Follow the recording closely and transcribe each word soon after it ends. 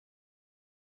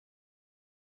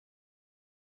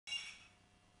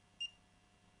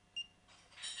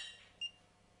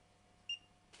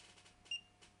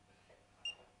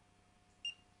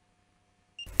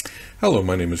Hello,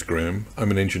 my name is Graham. I'm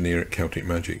an engineer at Celtic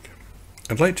Magic.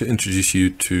 I'd like to introduce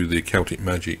you to the Celtic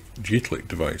Magic Gyro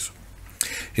device.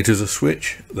 It is a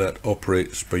switch that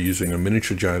operates by using a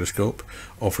miniature gyroscope,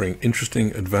 offering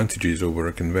interesting advantages over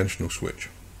a conventional switch.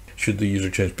 Should the user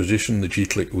change position, the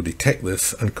Gyro will detect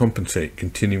this and compensate,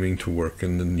 continuing to work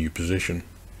in the new position.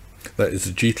 That is,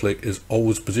 the Gyro is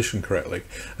always positioned correctly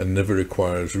and never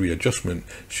requires readjustment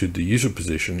should the user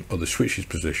position or the switch's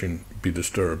position be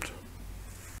disturbed.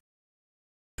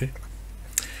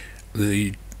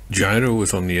 The gyro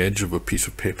is on the edge of a piece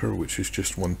of paper which is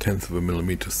just 1/10 of a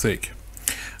millimeter thick,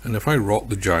 and if I rock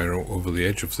the gyro over the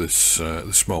edge of this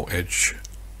the small edge,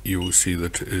 you will see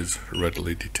that it is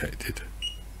readily detected.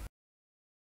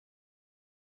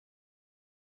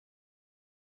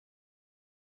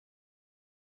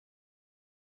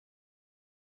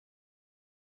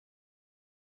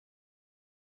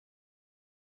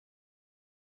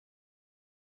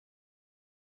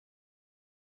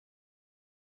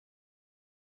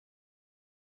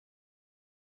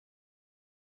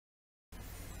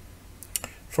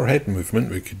 For head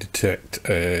movement, we could detect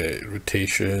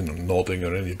rotation or nodding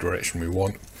or any direction we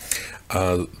want.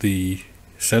 The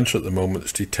sensor at the moment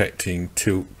is detecting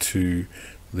tilt to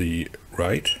the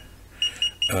right.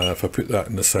 If I put that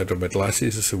in the side of my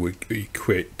glasses, this will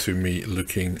equate to me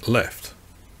looking left.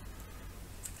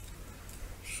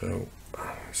 So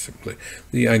simply,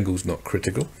 the angle's not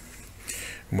critical.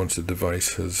 And once the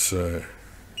device has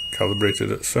calibrated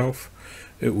itself,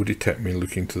 it will detect me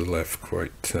looking to the left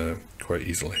quite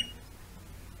easily.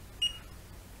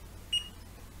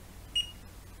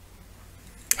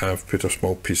 I've put a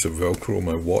small piece of Velcro on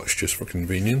my watch just for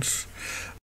convenience,